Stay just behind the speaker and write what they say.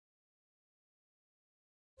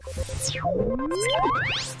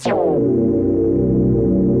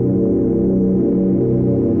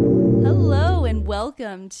Hello and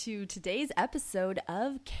welcome to today's episode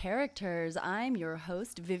of Characters. I'm your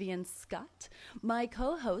host, Vivian Scott. My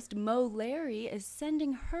co-host, Mo Larry, is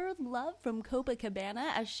sending her love from Copacabana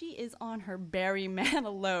as she is on her Barry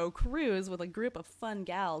Manilow cruise with a group of fun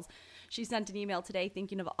gals. She sent an email today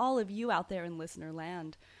thinking of all of you out there in listener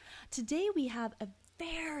land. Today we have a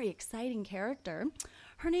very exciting character.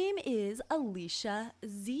 Her name is Alicia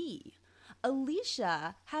Z.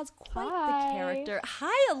 Alicia has quite the character.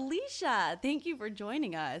 Hi, Alicia. Thank you for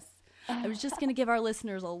joining us. I was just going to give our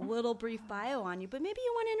listeners a little brief bio on you, but maybe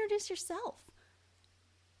you want to introduce yourself.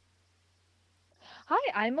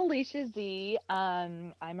 Hi, I'm Alicia Z.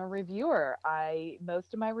 I'm a reviewer.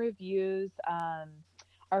 Most of my reviews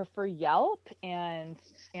are for Yelp, and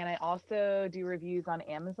I also do reviews on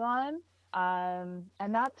Amazon. And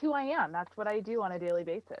that's who I am. That's what I do on a daily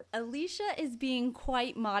basis. Alicia is being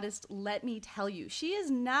quite modest, let me tell you. She is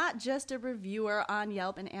not just a reviewer on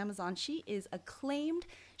Yelp and Amazon. She is acclaimed.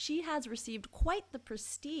 She has received quite the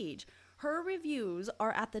prestige. Her reviews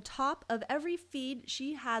are at the top of every feed.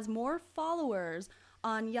 She has more followers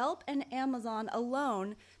on Yelp and Amazon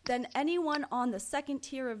alone than anyone on the second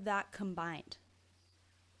tier of that combined.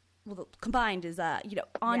 Well, combined is, on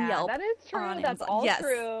Yelp. That is true. That's Amazon. All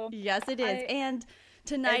true. Yes, it is. And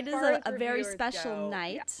tonight is a very special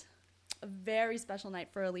night. Yeah. A very special night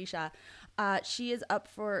for Alicia. She is up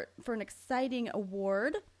for an exciting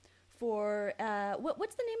award for,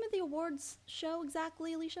 what's the name of the awards show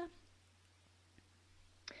exactly, Alicia?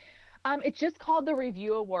 It's just called the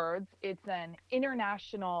Review Awards. It's an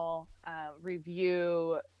international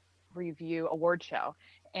review award show.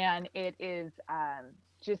 And it is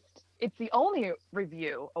it's the only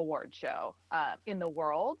review award show in the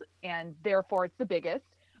world, and therefore it's the biggest.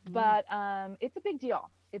 But it's a big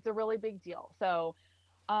deal. It's a really big deal. So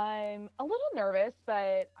I'm a little nervous,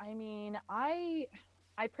 but I mean, I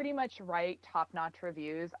pretty much write top-notch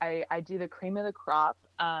reviews. I do the cream of the crop.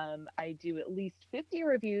 I do at least 50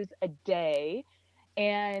 reviews a day,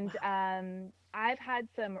 and I've had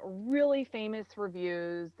some really famous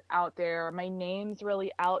reviews out there. My name's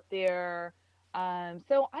really out there.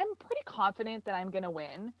 So I'm pretty confident that I'm going to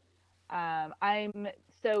win.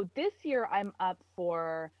 So this year I'm up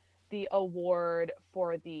for the award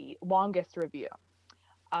for the longest review,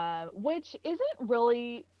 which isn't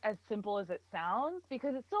really as simple as it sounds,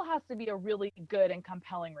 because it still has to be a really good and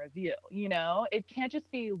compelling review. You know, it can't just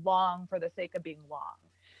be long for the sake of being long.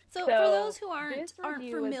 So for those who aren't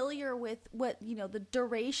familiar with what, the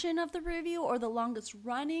duration of the review or the longest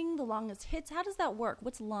running, the longest hits, how does that work?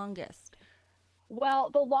 What's longest? Well,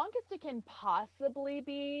 the longest it can possibly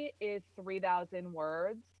be is 3,000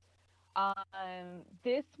 words.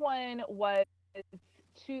 This one was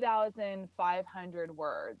 2,500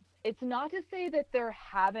 words. It's not to say that there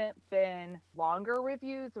haven't been longer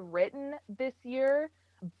reviews written this year,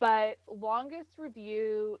 but longest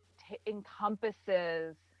review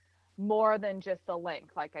encompasses more than just the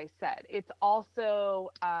length. Like I said, it's also,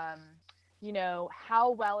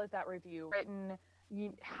 how well is that review written?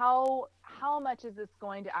 How much is this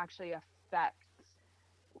going to actually affect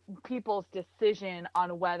people's decision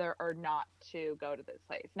on whether or not to go to this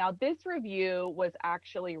place? Now, this review was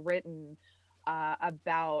actually written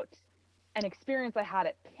about an experience I had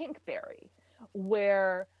at Pinkberry,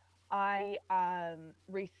 where I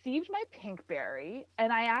received my Pinkberry,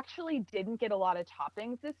 and I actually didn't get a lot of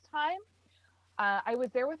toppings this time. I was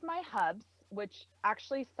there with my hubs, which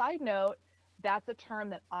actually, side note, that's a term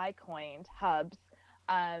that I coined, hubs.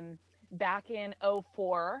 Back in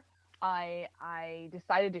 2004, I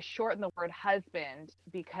decided to shorten the word husband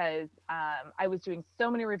because I was doing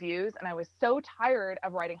so many reviews, and I was so tired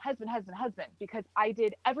of writing husband, because I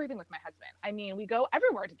did everything with my husband. I mean, we go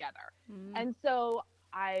everywhere together. And so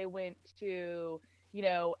I went to,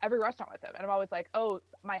 every restaurant with him, and I'm always like, oh,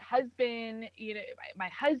 my husband, my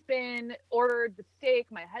husband ordered the steak.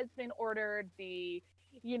 My husband ordered the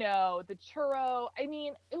churro. I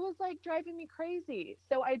mean, it was like driving me crazy.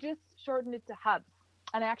 So I just shortened it to hubs,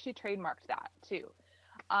 and I actually trademarked that too.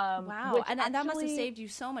 Wow. And that must have saved you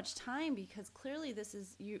so much time, because clearly this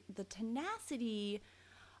is the tenacity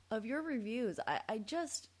of your reviews.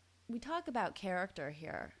 We talk about character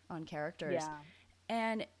here on Characters. Yeah.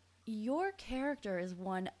 And your character is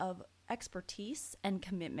one of expertise and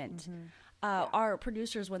commitment. Our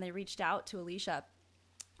producers, when they reached out to Alicia,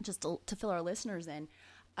 just to fill our listeners in,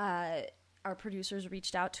 our producers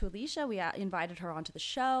reached out to Alicia. We invited her onto the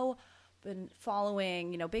show. Been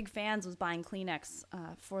following, big fans, was buying Kleenex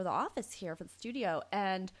for the office here, for the studio.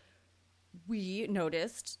 And we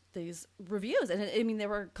noticed these reviews, and I mean, they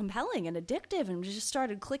were compelling and addictive, and we just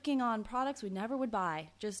started clicking on products we never would buy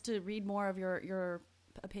just to read more of your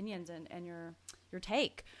opinions and your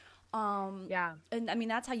take. Yeah. And I mean,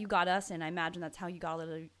 that's how you got us, and I imagine that's how you got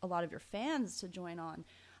a lot of your fans to join on.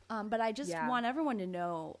 But I just want everyone to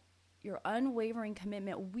know your unwavering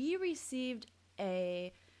commitment. We received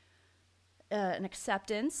an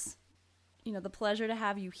acceptance, the pleasure to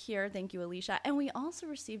have you here. Thank you, Alicia. And we also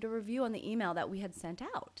received a review on the email that we had sent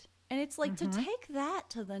out. And it's like to take that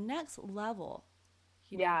to the next level.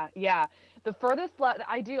 Yeah. The furthest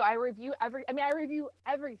I review everything.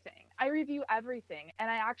 And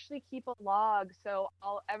I actually keep a log. So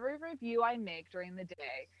every review I make during the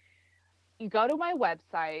day, you go to my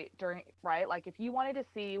website right? Like if you wanted to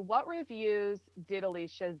see what reviews did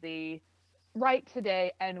Alicia Z write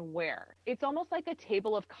today and where, it's almost like a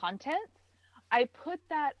table of contents. I put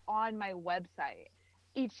that on my website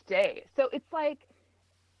each day. So it's like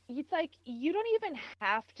you don't even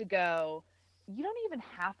have to go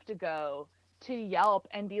to Yelp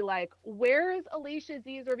and be like, where's Alicia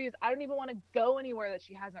Z's reviews? I don't even want to go anywhere that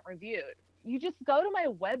she hasn't reviewed. You just go to my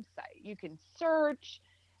website. You can search.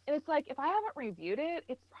 And it's like, if I haven't reviewed it,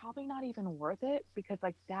 it's probably not even worth it, because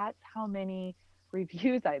like that's how many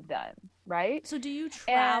reviews I've done, right? So do you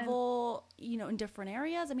travel, in different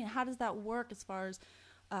areas? I mean, how does that work as far as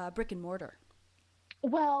brick and mortar?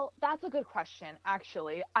 Well, that's a good question,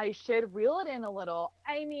 actually. I should reel it in a little.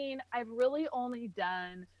 I mean, I've really only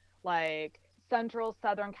done like Central,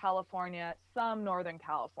 Southern California, some Northern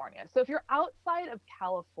California. So if you're outside of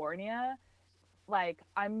California, like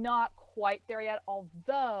I'm not quite there yet,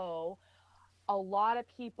 although a lot of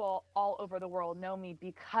people all over the world know me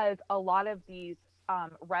because a lot of these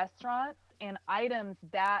restaurants and items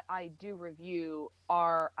that I do review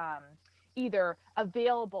are either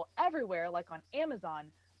available everywhere, like on Amazon.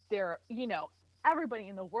 They're, everybody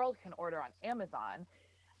in the world can order on Amazon.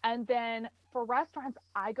 And then for restaurants,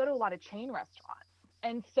 I go to a lot of chain restaurants.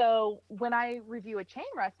 And so when I review a chain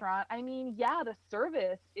restaurant, I mean, yeah, the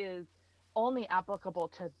service is only applicable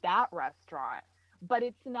to that restaurant, but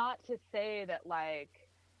it's not to say that like,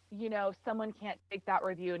 someone can't take that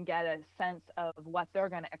review and get a sense of what they're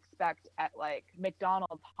going to expect at like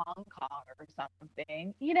McDonald's Hong Kong or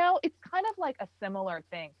something. It's kind of like a similar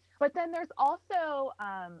thing. But then there's also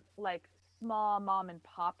like small mom and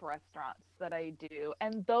pop restaurants that I do.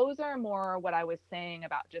 And those are more what I was saying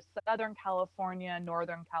about just Southern California,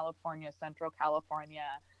 Northern California, Central California,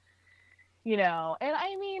 and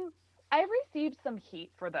I mean, I've received some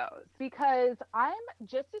heat for those because I'm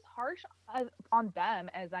just as harsh on them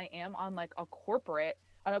as I am on like a corporation,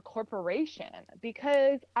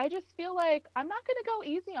 because I just feel like I'm not going to go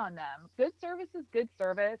easy on them. Good service is good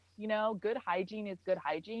service, good hygiene is good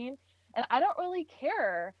hygiene. And I don't really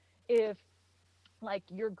care if like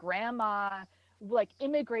your grandma like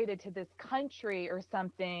immigrated to this country or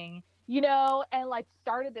something, and like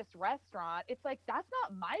started this restaurant. It's like, that's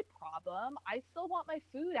not my problem. I still want my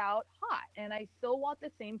food out hot, and I still want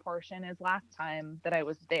the same portion as last time that I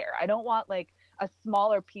was there. I don't want like a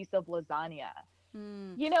smaller piece of lasagna.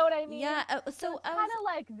 You know what I mean? Yeah. So it's kind of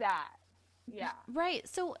like that. Yeah. Right.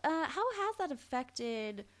 So how has that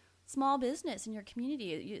affected small business in your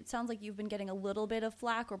community? It sounds like you've been getting a little bit of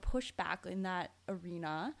flack or pushback in that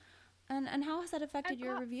arena. And how has that affected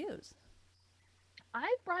your reviews?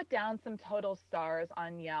 I've brought down some total stars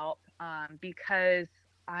on Yelp because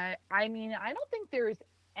I mean, I don't think there's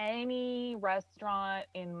any restaurant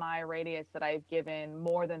in my radius that I've given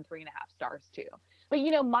more than 3.5 stars to. But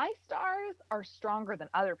my stars are stronger than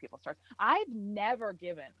other people's stars. I've never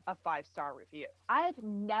given a 5-star review. I've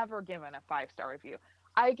never given a 5-star review.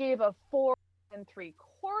 I gave a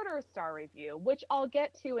 4.75 star review, which I'll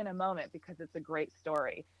get to in a moment because it's a great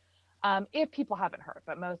story. If people haven't heard,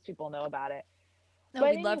 but most people know about it. No,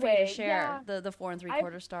 we'd love for you to share the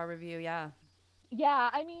 4.75 star review. Yeah. Yeah.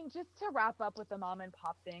 I mean, just to wrap up with the mom and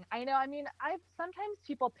pop thing, I know, I mean, sometimes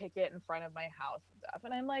people pick it in front of my house and stuff,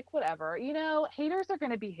 and I'm like, whatever, haters are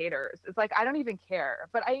going to be haters. It's like, I don't even care.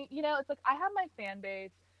 But it's like, I have my fan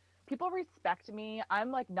base. People respect me.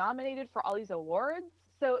 I'm like nominated for all these awards.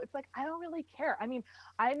 So it's like, I don't really care. I mean,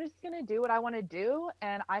 I'm just going to do what I want to do.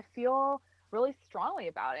 And I feel really strongly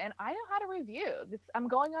about it. And I know how to review this. I'm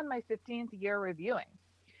going on my 15th year reviewing.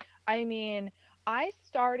 I mean, I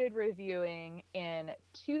started reviewing in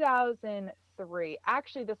 2003.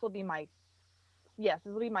 Actually, this will be my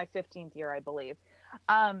 15th year, I believe.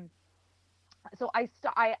 So I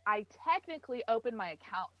technically opened my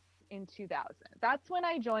accounts in 2000. That's when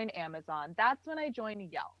I joined Amazon. That's when I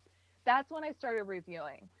joined Yelp. That's when I started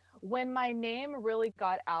reviewing. When my name really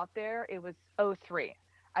got out there, it was 2003.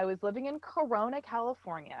 I was living in Corona,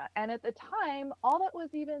 California. And at the time, all that was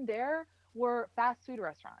even there were fast food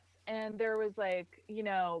restaurants. And there was like,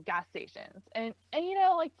 gas stations and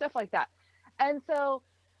like stuff like that. And so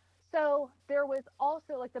there was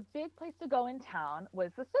also like the big place to go in town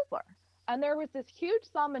was the Sizzler. And there was this huge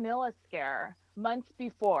salmonella scare months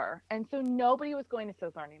before. And so nobody was going to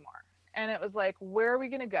Sizzler anymore. And it was like, where are we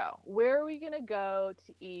going to go? Where are we going to go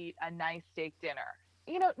to eat a nice steak dinner?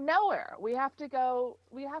 Nowhere. We have to go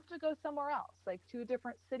somewhere else, like to a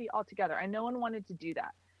different city altogether. And no one wanted to do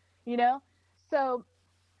that, So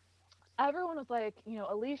everyone was like,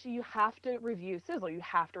 Alicia, you have to review Sizzler. You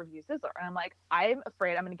have to review Sizzler. And I'm like, I'm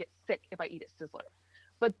afraid I'm going to get sick if I eat at Sizzler.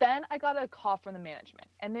 But then I got a call from the management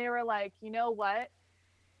and they were like, you know what?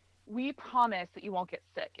 We promise that you won't get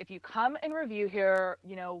sick. If you come and review here,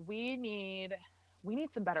 we need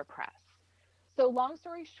some better press. So long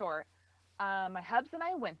story short, my hubs and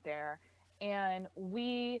I went there and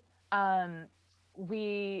we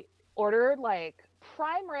ordered like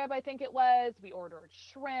prime rib, I think it was. We ordered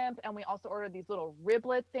shrimp and we also ordered these little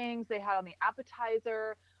riblet things they had on the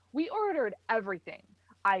appetizer. We ordered everything.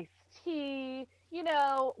 Iced tea,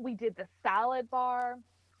 we did the salad bar.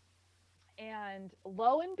 And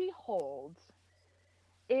lo and behold,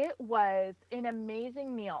 it was an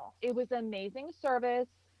amazing meal. It was amazing service.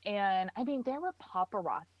 And I mean, there were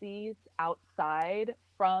paparazzis outside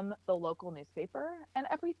from the local newspaper and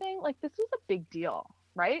everything. Like, this was a big deal,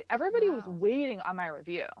 right? Everybody was waiting on my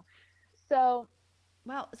review. So,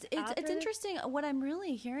 wow, it's interesting. What I'm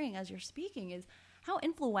really hearing as you're speaking is how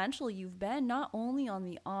influential you've been, not only on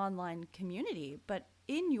the online community, but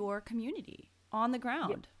in your community, on the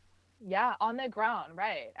ground. Yeah, on the ground,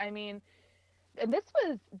 right. I mean, and this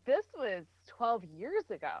was 12 years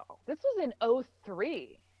ago. This was in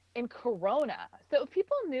 2003 in Corona. So if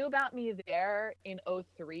people knew about me there in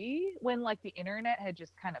 2003 when like the internet had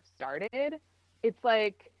just kind of started, it's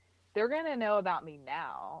like they're going to know about me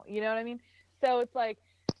now. You know what I mean? So it's like,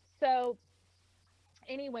 so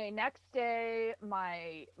anyway, next day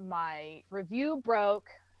my review broke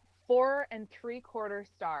 4 3/4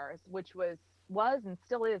 stars, which was and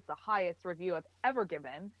still is the highest review I've ever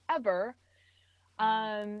given, ever.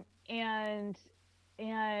 And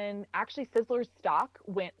actually Sizzler's stock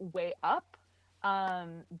went way up.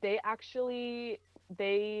 They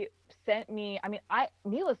sent me, I mean,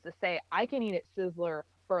 needless to say, I can eat at Sizzler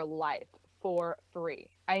for life for free.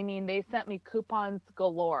 I mean, they sent me coupons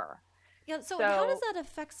galore. Yeah. So how does that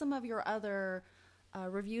affect some of your other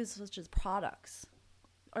reviews, such as products?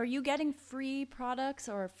 Are you getting free products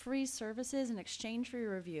or free services in exchange for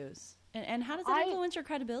your reviews? And how does that influence your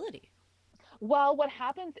credibility? Well, what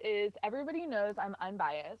happens is everybody knows I'm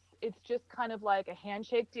unbiased. It's just kind of like a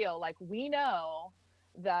handshake deal. Like, we know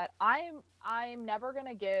that I'm never going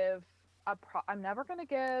to give a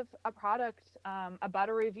product a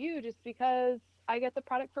better review just because I get the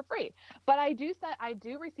product for free. But I do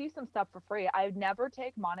receive some stuff for free. I never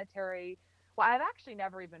take monetary. Well, I've actually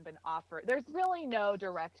never even been offered. There's really no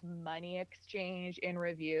direct money exchange in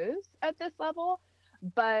reviews at this level,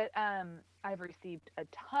 but I've received a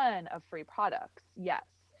ton of free products. Yes.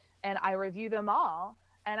 And I review them all.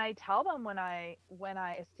 And I tell them when I,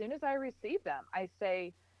 as soon as I receive them, I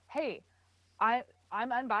say, hey,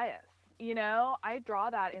 I'm unbiased. I draw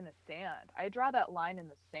that in the sand. I draw that line in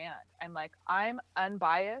the sand. I'm like, I'm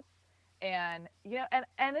unbiased. And,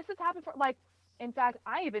 and this has happened for like, in fact,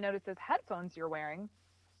 I even noticed those headphones you're wearing,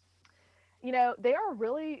 they are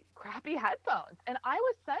really crappy headphones. And I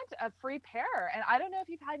was sent a free pair. And I don't know if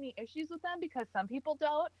you've had any issues with them because some people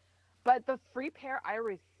don't. But the free pair I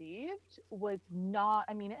received was not,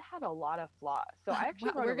 I mean, it had a lot of flaws. So I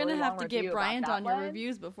actually we're going to have to get Bryant on your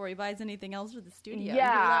reviews before he buys anything else for the studio. Yeah. You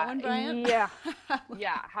hear that one, Bryant? Yeah.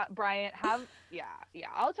 Yeah. Bryant, yeah.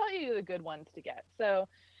 I'll tell you the good ones to get. So,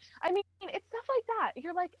 I mean, it's stuff like that.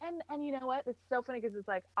 You're like, and you know what? It's so funny because it's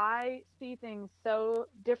like, I see things so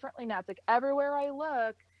differently now. It's like everywhere I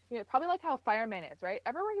look, probably like how fireman is, right?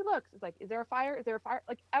 Everywhere he looks, it's like, is there a fire? Is there a fire?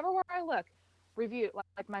 Like everywhere I look, review,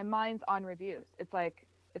 like my mind's on reviews. It's like,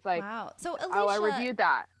 wow. So Alicia, I reviewed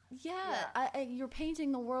that. Yeah. You're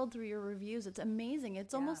painting the world through your reviews. It's amazing.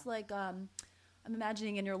 It's almost like, I'm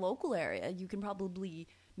imagining in your local area, you can probably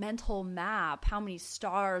mental map how many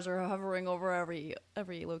stars are hovering over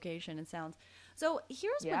every location and sounds. So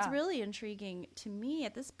here's what's really intriguing to me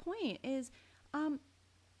at this point is, how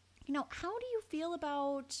do you feel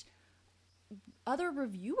about other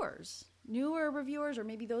reviewers, newer reviewers, or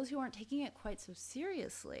maybe those who aren't taking it quite so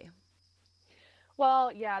seriously?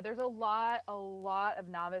 Well, yeah, there's a lot of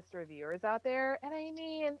novice reviewers out there. And I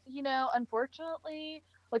mean, unfortunately,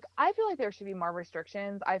 like, I feel like there should be more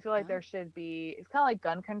restrictions. I feel like Yeah. there should be, it's kind of like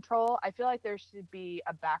gun control. I feel like there should be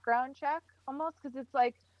a background check almost, because it's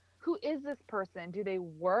like, who is this person? Do they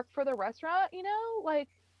work for the restaurant? You know, like,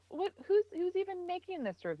 who's even making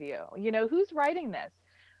this review? You know, who's writing this?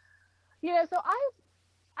 You know, so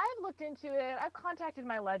I've looked into it. I've contacted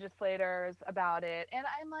my legislators about it, and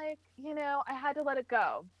I'm like, you know, I had to let it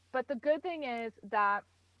go. But the good thing is that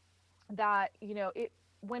you know, it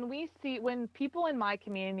when people in my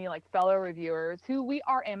community, like fellow reviewers who we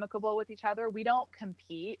are amicable with each other, we don't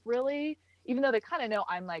compete really, even though they kind of know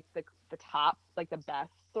I'm like the top, like the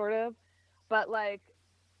best sort of, but like,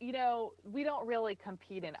 you know, we don't really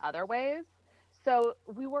compete in other ways, so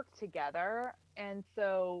we work together, and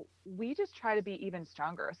so we just try to be even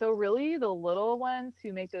stronger. So really, the little ones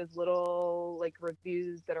who make those little like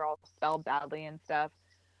reviews that are all spelled badly and stuff,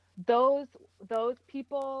 those those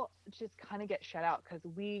people just kind of get shut out, because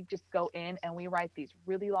we just go in and we write these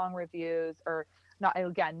really long reviews, or not,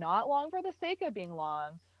 again, not long for the sake of being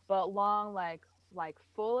long, but long, like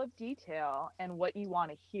full of detail and what you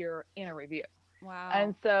want to hear in a review. Wow.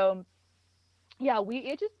 And so yeah,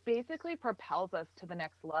 it just basically propels us to the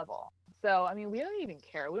next level. So I mean, we don't even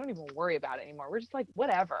care, we don't even worry about it anymore. We're just like,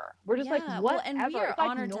 whatever, we're just like, Yeah, well, and we whatever. are It's like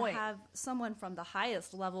honored to noise. have someone from the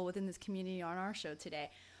highest level within this community on our show today.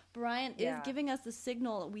 Brian is Yeah. giving us the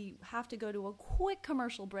signal. We have to go to a quick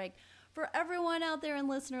commercial break. For everyone out there in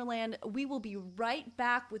listener land, we will be right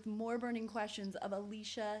back with more burning questions of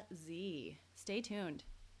Alicia Z. Stay tuned.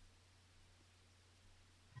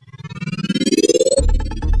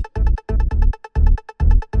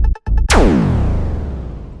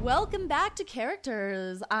 Welcome back to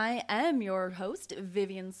Characters. I am your host,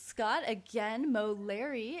 Vivian Scott. Again, Mo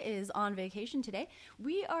Larry is on vacation today.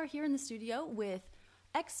 We are here in the studio with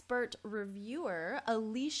expert reviewer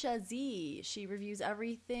Alicia Z. She reviews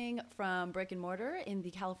everything from brick and mortar in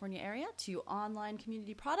the California area to online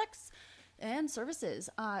community products and services.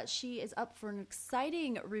 She is up for an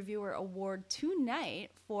exciting reviewer award tonight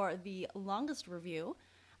for the longest review.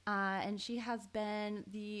 And she has been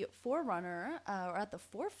the forerunner, or at the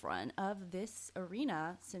forefront of this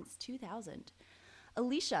arena since 2000.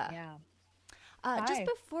 Alicia, Yeah. just Hi.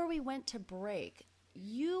 before we went to break,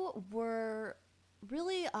 you were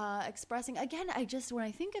really expressing, again, when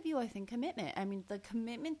I think of you, I think commitment. I mean, the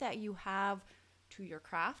commitment that you have to your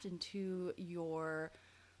craft and to your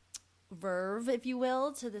verve, if you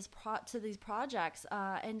will, to these projects,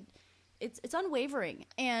 and it's unwavering.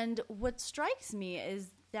 And what strikes me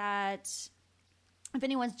is that if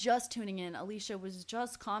anyone's just tuning in, Alicia was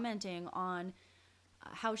just commenting on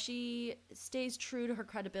how she stays true to her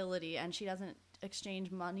credibility and she doesn't exchange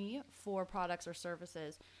money for products or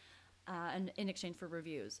services and in exchange for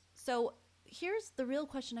reviews. So here's the real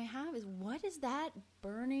question I have is, what is that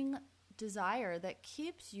burning desire that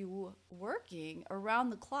keeps you working around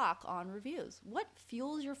the clock on reviews? What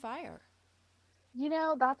fuels your fire? You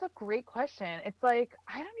know, that's a great question. It's like,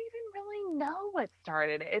 I don't even really know what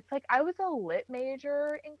started it. It's like, I was a lit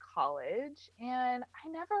major in college, and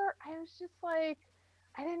I was just like,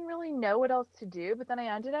 I didn't really know what else to do, but then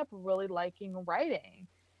I ended up really liking writing.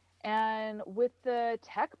 And with the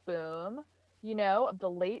tech boom, you know, of the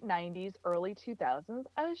late 90s, early 2000s,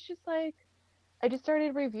 I was just like, I just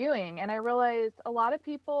started reviewing, and I realized a lot of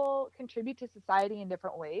people contribute to society in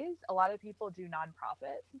different ways. A lot of people do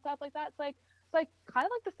nonprofits and stuff like that. It's like kind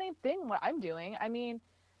of like the same thing what I'm doing. I mean,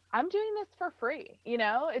 I'm doing this for free, you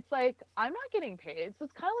know? It's like I'm not getting paid. So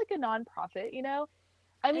it's kind of like a nonprofit, you know?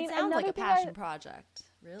 I It mean, sounds like another a thing passion project,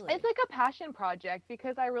 really. it's like a passion project,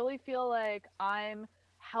 because I really feel like I'm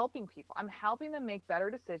helping people. I'm helping them make better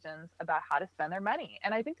decisions about how to spend their money.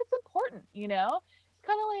 And I think that's important, you know? It's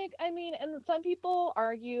kind of like, I mean, and some people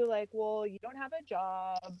argue like, well, you don't have a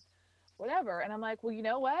job, whatever. And I'm like, well, you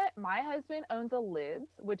know what? My husband owns a Lids,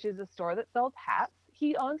 which is a store that sells hats.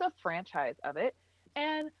 He owns a franchise of it.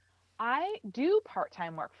 And I do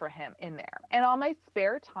part-time work for him in there. And on my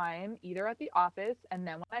spare time, either at the office and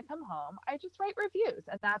then when I come home, I just write reviews,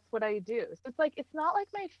 and that's what I do. So it's like, it's not like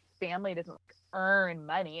my family doesn't earn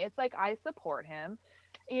money. It's like I support him,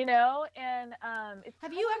 you know, and it's Have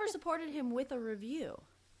kind you of ever like supported him with a review?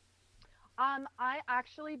 I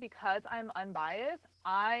actually, because I'm unbiased,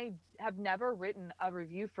 I have never written a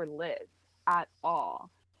review for Liz at all.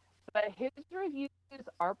 But his reviews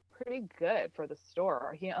are pretty good for the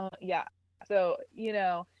store. Yeah. So, you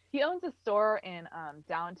know, he owns a store in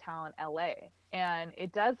downtown LA, and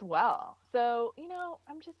it does well. So, you know,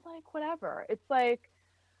 I'm just like, whatever. It's like,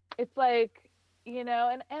 you know,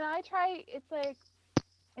 and I try,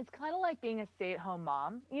 it's kind of like being a stay-at-home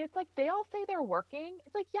mom. It's like they all say they're working.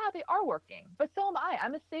 It's like, yeah, they are working, but so am I.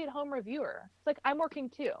 I'm a stay-at-home reviewer. It's like I'm working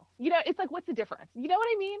too. It's like, what's the difference? You know what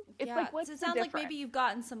I mean? It's like, what's so it the sounds difference? like maybe you've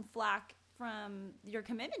gotten some flack from your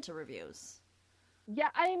commitment to reviews. Yeah,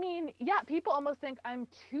 I mean, yeah, people almost think I'm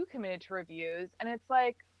too committed to reviews, and it's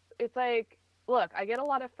like, look, I get a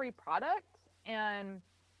lot of free product, and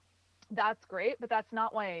that's great, but that's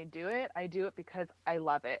not why I do it. I do it because I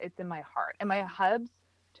love it. It's in my heart. And my hubs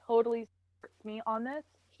totally supports me on this.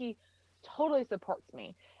 He totally supports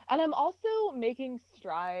me. And I'm also making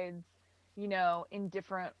strides, in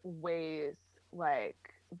different ways,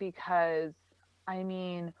 because I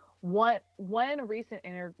mean, one recent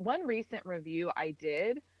review I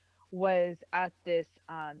did was at this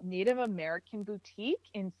Native American boutique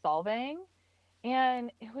in Solvang.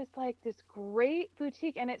 And it was like this great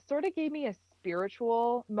boutique, and it sort of gave me a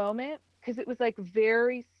spiritual moment because it was like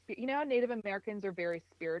very, how Native Americans are very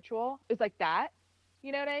spiritual. It was like that,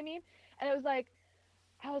 you know what I mean? And it was like,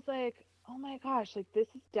 I was like, oh my gosh, like this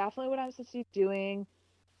is definitely what I'm supposed to be doing.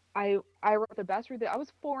 I wrote the best review. I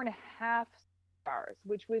was 4.5 stars,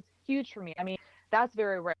 which was huge for me. I mean, that's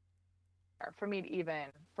very rare for me to even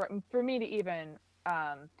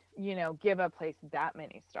give a place that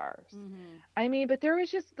many stars. Mm-hmm. I mean, but there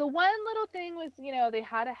was just the one little thing was, they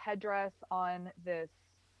had a headdress on this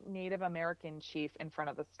Native American chief in front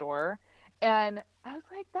of the store. And I was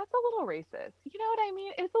like, that's a little racist. You know what I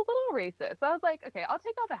mean? It's a little racist. So I was like, okay, I'll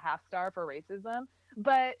take off a 1/2 star for racism.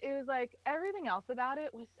 But it was like everything else about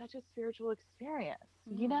it was such a spiritual experience,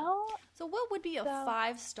 So what would be a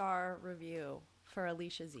 5-star review for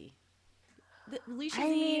Alicia Z? Alicia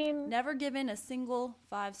Z never given a single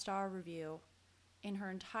 5-star review in her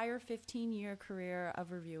entire 15-year career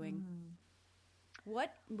of reviewing.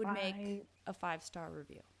 What would make a 5-star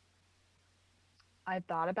review? I've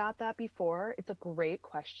thought about that before. It's a great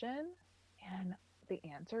question. And the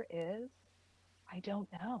answer is, I don't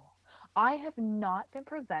know. I have not been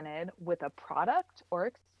presented with a product or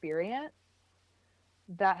experience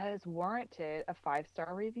that has warranted a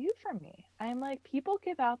 5-star review from me. I'm like, people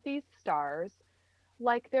give out these stars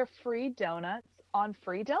like they're free donuts on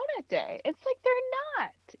free donut day. It's like they're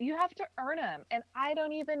not. You have to earn them. And I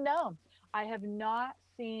don't even know. I have not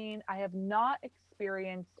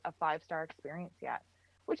experienced a 5-star experience yet,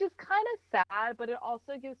 which is kind of sad, but it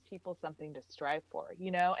also gives people something to strive for,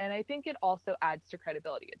 and I think it also adds to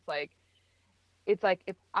credibility. It's like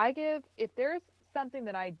if there's something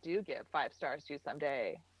that I do give 5 stars to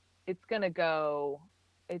someday, it's gonna go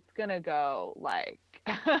like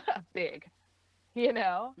big,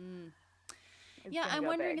 Mm. Yeah, I'm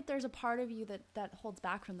wondering if there's a part of you that holds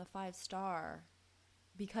back from the 5-star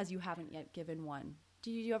because you haven't yet given one.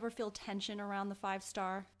 Do you ever feel tension around the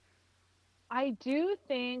 5-star? I do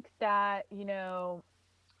think that, the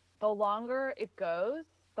longer it goes,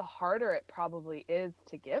 the harder it probably is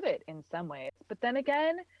to give it in some ways. But then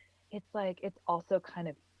again, it's like, it's also kind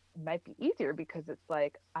of might be easier because it's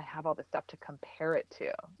like, I have all this stuff to compare it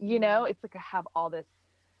to, it's like I have all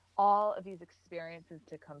of these experiences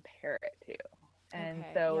to compare it to. And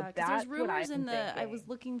so that's there's rumors what I was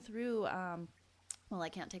looking through, well, I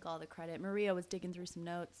can't take all the credit. Maria was digging through some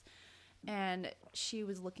notes, and she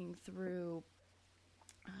was looking through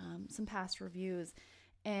some past reviews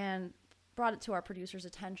and brought it to our producer's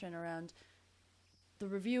attention around the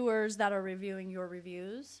reviewers that are reviewing your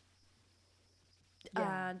reviews.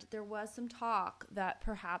 Yeah. And there was some talk that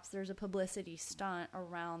perhaps there's a publicity stunt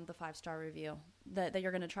around the 5-star review that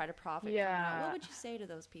you're going to try to profit from that. What would you say to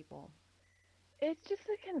those people? It's just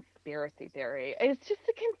a conspiracy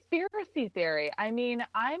theory. I mean,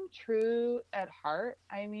 I'm true at heart.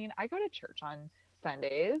 I mean, I go to church on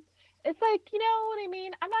Sundays. It's like, you know what I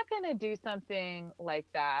mean? I'm not going to do something like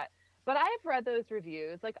that. But I've read those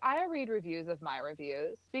reviews. Like, I read reviews of my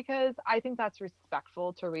reviews because I think that's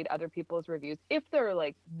respectful to read other people's reviews if they're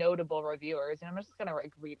like notable reviewers. And I'm just going to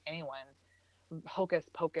like read anyone's hocus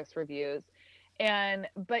pocus reviews.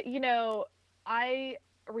 But I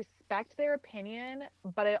respect their opinion,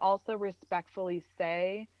 but I also respectfully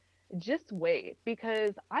say, just wait,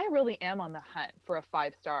 because I really am on the hunt for a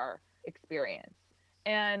 5-star experience,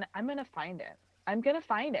 and I'm going to find it.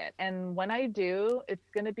 And when I do, it's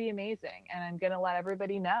going to be amazing, and I'm going to let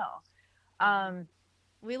everybody know.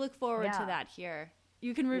 We look forward to that here.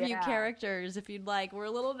 You can review characters if you'd like. We're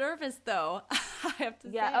a little nervous, though, I have to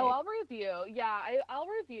say. Yeah, I'll review. Yeah, I'll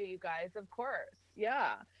review you guys, of course.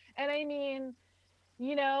 Yeah. And I mean,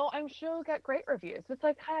 I'm sure it'll get great reviews. It's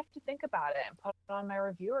like I have to think about it and put it on my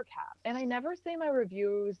reviewer cap. And I never say my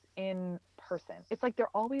reviews in person. It's like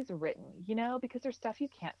they're always written, because there's stuff you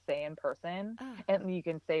can't say in person Oh, and you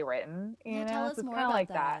can say written, yeah, tell us so it's more kind of about like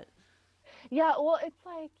that. that. Yeah, well, it's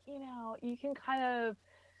like, you can kind of,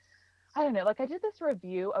 I don't know, like I did this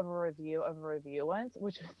review of a review once,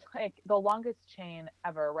 which was like the longest chain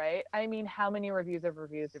ever, right? I mean, how many reviews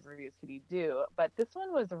could you do? But this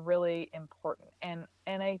one was really important. And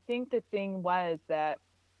I think the thing was that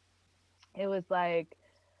it was like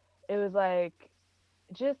it was like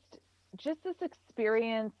just this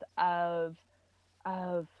experience of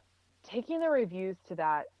taking the reviews to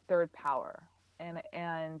that third power.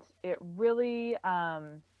 And it really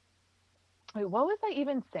wait, what was I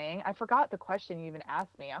even saying? I forgot the question you even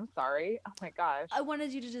asked me. I'm sorry. Oh my gosh. I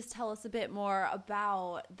wanted you to just tell us a bit more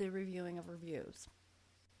about the reviewing of reviews.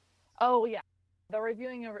 Oh yeah, the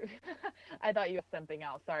reviewing of. I thought you had something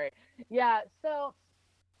else. Sorry. Yeah. So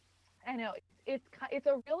I know it's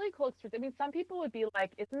a really cool experience. I mean, some people would be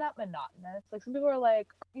like, "Isn't that monotonous?" Like some people are like,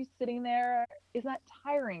 "Are you sitting there? Isn't that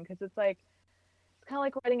tiring?" Because it's like it's kind of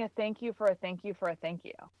like writing a thank you for a thank you for a thank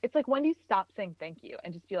you. It's like when do you stop saying thank you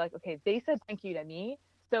and just be like, "Okay, they said thank you to me,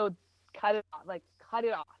 so cut it off. Like cut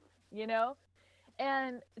it off." You know?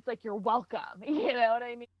 And it's like you're welcome. You know what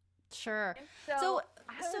I mean? Sure. And So, so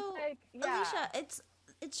I was so like, yeah. Alicia,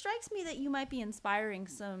 it strikes me that you might be inspiring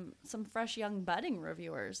some fresh young budding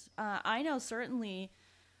reviewers. I know certainly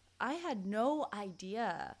I had no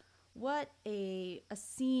idea what a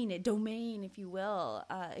scene, a domain, if you will,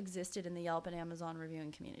 existed in the Yelp and Amazon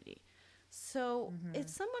reviewing community. So if Mm-hmm.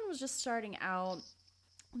 someone was just starting out,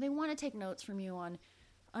 they want to take notes from you on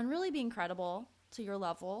really being credible to your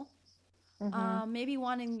level, Mm-hmm. maybe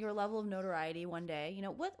wanting your level of notoriety one day.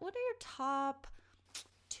 What are your top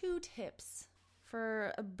 2 tips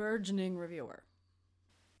for a burgeoning reviewer?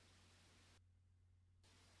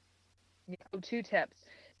 Yeah. So 2 tips.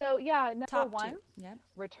 So yeah, number Top one, two. Yep.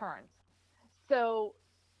 returns. So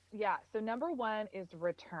yeah, so number one is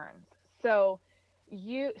returns. So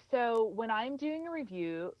when I'm doing a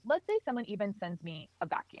review, let's say someone even sends me a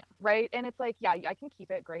vacuum, right? And it's like, yeah, I can keep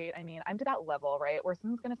it, great. I mean, I'm to that level, right? Where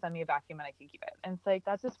someone's gonna send me a vacuum and I can keep it. And it's like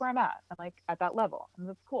that's just where I'm at. I'm like at that level. And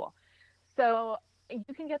that's cool. So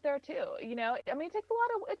you can get there too. I mean, it takes a lot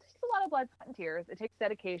of blood, sweat, and tears. It takes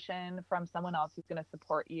dedication from someone else who's gonna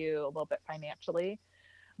support you a little bit financially.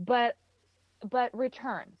 But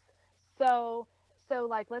returns. So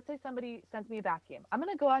like let's say somebody sends me a vacuum. I'm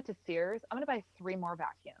gonna go out to Sears. I'm gonna buy 3 more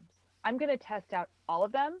vacuums. I'm gonna test out all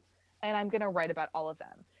of them, and I'm gonna write about all of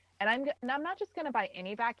them. And I'm not just gonna buy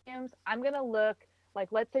any vacuums. I'm gonna look like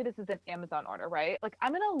let's say this is an Amazon order, right? Like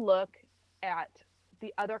I'm gonna look at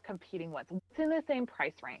the other competing ones. What's in the same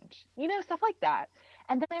price range? Stuff like that.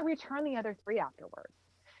 And then I return the other 3 afterwards.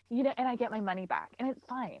 And I get my money back, and it's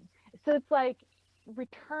fine. So it's like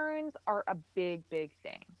returns are a big, big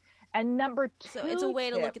thing. And number So it's a two way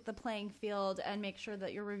to look tip, at the playing field and make sure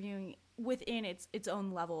that you're reviewing within its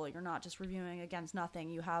own level. You're not just reviewing against nothing.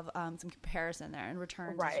 You have some comparison there, and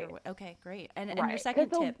returns is right, your okay, great. And your right.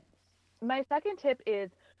 second tip. My second tip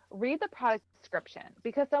is read the product description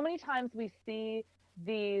because so many times we see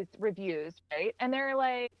these reviews, right? And they're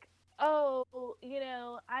like, oh,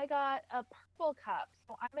 I got a purple cup,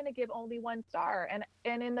 so I'm going to give only 1 star.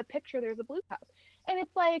 And in the picture, there's a blue cup. And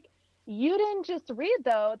it's like, you didn't just read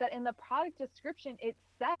though that in the product description it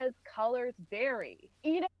says colors vary.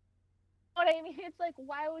 You know what I mean? It's like,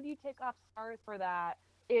 why would you take off stars for that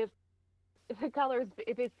if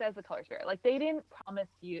if it says the colors vary? Like they didn't promise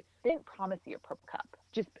you a purple cup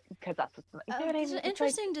just because that's what you know what I There's mean? an It's like,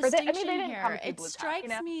 interesting or distinction they didn't here. promise you It blue cup,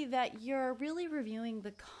 strikes me that you're really reviewing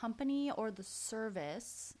the company or the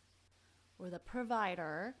service or the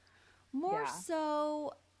provider more Yeah.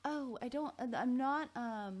 so. Oh, I'm not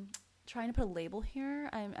trying to put a label here.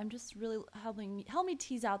 I'm just really help me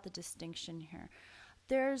tease out the distinction here.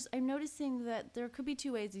 I'm noticing that there could be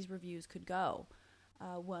 2 ways these reviews could go.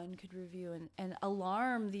 One could review and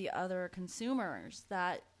alarm the other consumers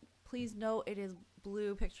that please note it is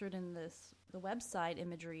blue pictured in the website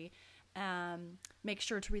imagery. Make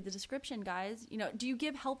sure to read the description, guys. Do you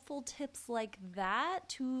give helpful tips like that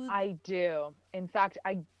to? I do. In fact,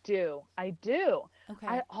 I do. Okay.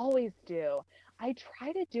 I always do. I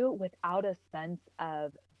try to do it without a sense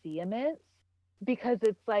of vehemence because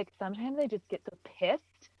it's like sometimes I just get so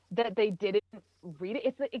pissed that they didn't read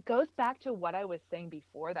it. It goes back to what I was saying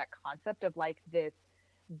before, that concept of like this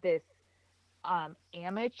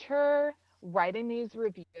amateur writing these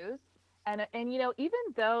reviews. And even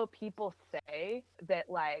though people say that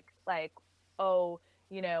like oh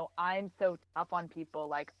you know, I'm so tough on people.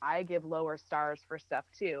 Like, I give lower stars for stuff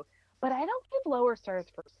too, but I don't give lower stars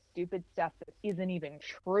for stupid stuff that isn't even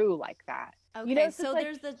true like that. Okay, you know, so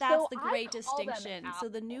like, that's the I great call them distinction. out. So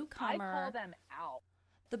the I newcomer, call them out.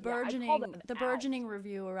 the Yeah, I call burgeoning, them the out. burgeoning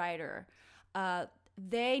review writer,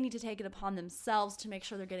 they need to take it upon themselves to make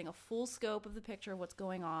sure they're getting a full scope of the picture of what's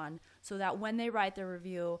going on, so that when they write their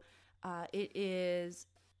review, it is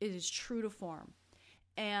true to form.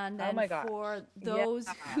 And then for those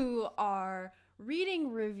who are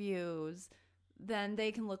reading reviews, then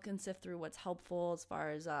they can look and sift through what's helpful as far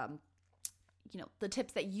as the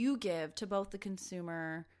tips that you give to both the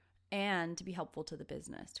consumer and to be helpful to the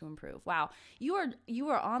business to improve. Wow, you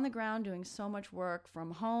are on the ground doing so much work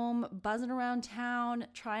from home, buzzing around town,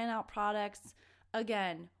 trying out products.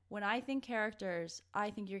 Again, when I think characters, I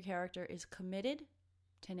think your character is committed,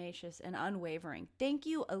 tenacious, and unwavering. Thank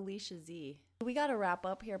you, Alicia Z. We got to wrap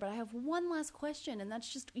up here, but I have one last question, and that's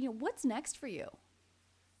just, what's next for you?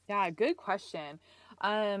 Yeah, good question.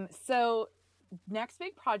 So next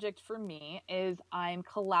big project for me is I'm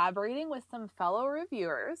collaborating with some fellow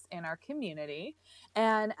reviewers in our community,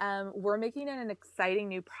 and we're making an exciting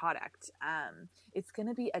new product. It's going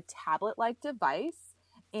to be a tablet-like device,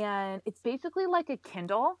 and it's basically like a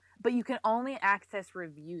Kindle, but you can only access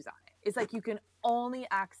reviews on it. It's like you can only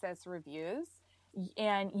access reviews,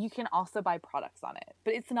 and you can also buy products on it.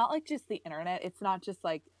 But it's not like just the internet. It's not just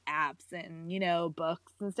like apps and,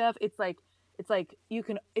 books and stuff. It's like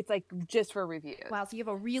just for reviews. Wow, so you have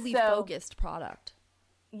a really focused product.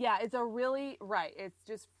 Yeah, it's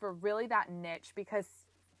just for really that niche, because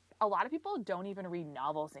a lot of people don't even read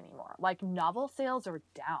novels anymore. Like, novel sales are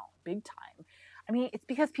down big time. I mean, it's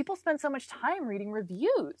because people spend so much time reading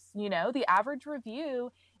reviews. The average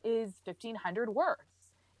review is 1,500 words.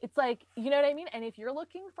 It's like, you know what I mean? And if you're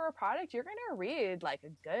looking for a product, you're going to read like a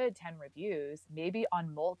good 10 reviews, maybe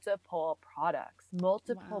on multiple products,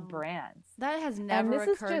 multiple brands. That has never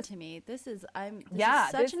occurred to me. This is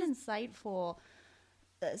such an insightful,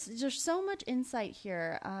 there's so much insight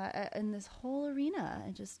here in this whole arena. I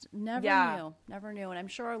just never knew. And I'm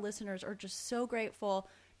sure our listeners are just so grateful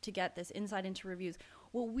to get this insight into reviews.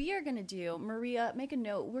 What we are going to do, Maria, make a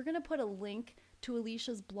note. We're going to put a link to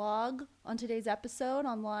Alicia's blog on today's episode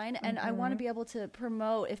online, and I want to be able to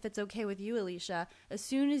promote, if it's okay with you, Alicia, as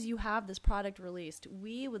soon as you have this product released,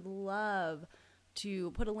 we would love to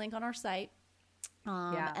put a link on our site,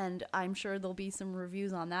 and I'm sure there'll be some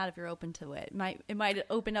reviews on that if you're open to it. It might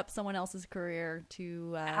open up someone else's career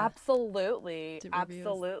to absolutely.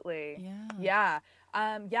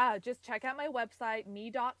 Just check out my website,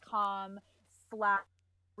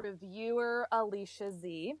 me.com/reviewer Alicia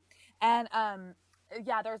Z. And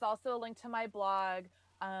there's also a link to my blog,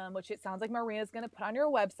 which it sounds like Maria's going to put on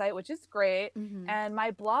your website, which is great. Mm-hmm. And my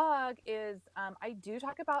blog is, I do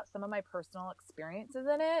talk about some of my personal experiences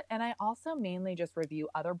in it. And I also mainly just review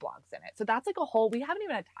other blogs in it. So that's like we haven't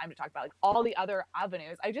even had time to talk about like all the other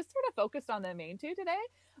avenues. I just sort of focused on the main two today.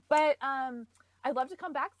 But I'd love to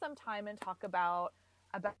come back sometime and talk about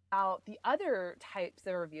the other types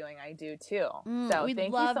of reviewing I do too. So thank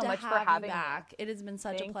you so much for having me back. It has been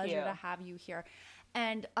such a pleasure to have you here.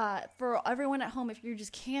 And for everyone at home, if you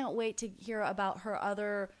just can't wait to hear about her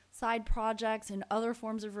other side projects and other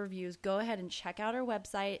forms of reviews, go ahead and check out her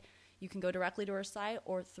website. You can go directly to her site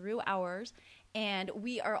or through ours. And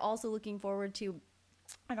we are also looking forward to,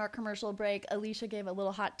 in our commercial break, Alicia gave a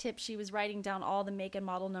little hot tip. She was writing down all the make and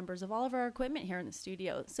model numbers of all of our equipment here in the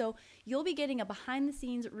studio. So you'll be getting a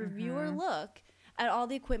behind-the-scenes reviewer look at all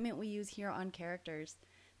the equipment we use here on Characters.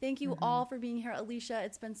 Thank you all for being here, Alicia.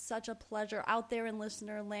 It's been such a pleasure out there in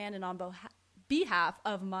listener land. And on behalf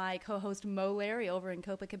of my co-host Mo Larry over in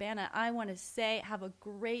Copacabana, I want to say have a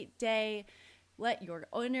great day. Let your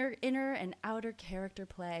inner and outer character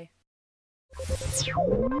play.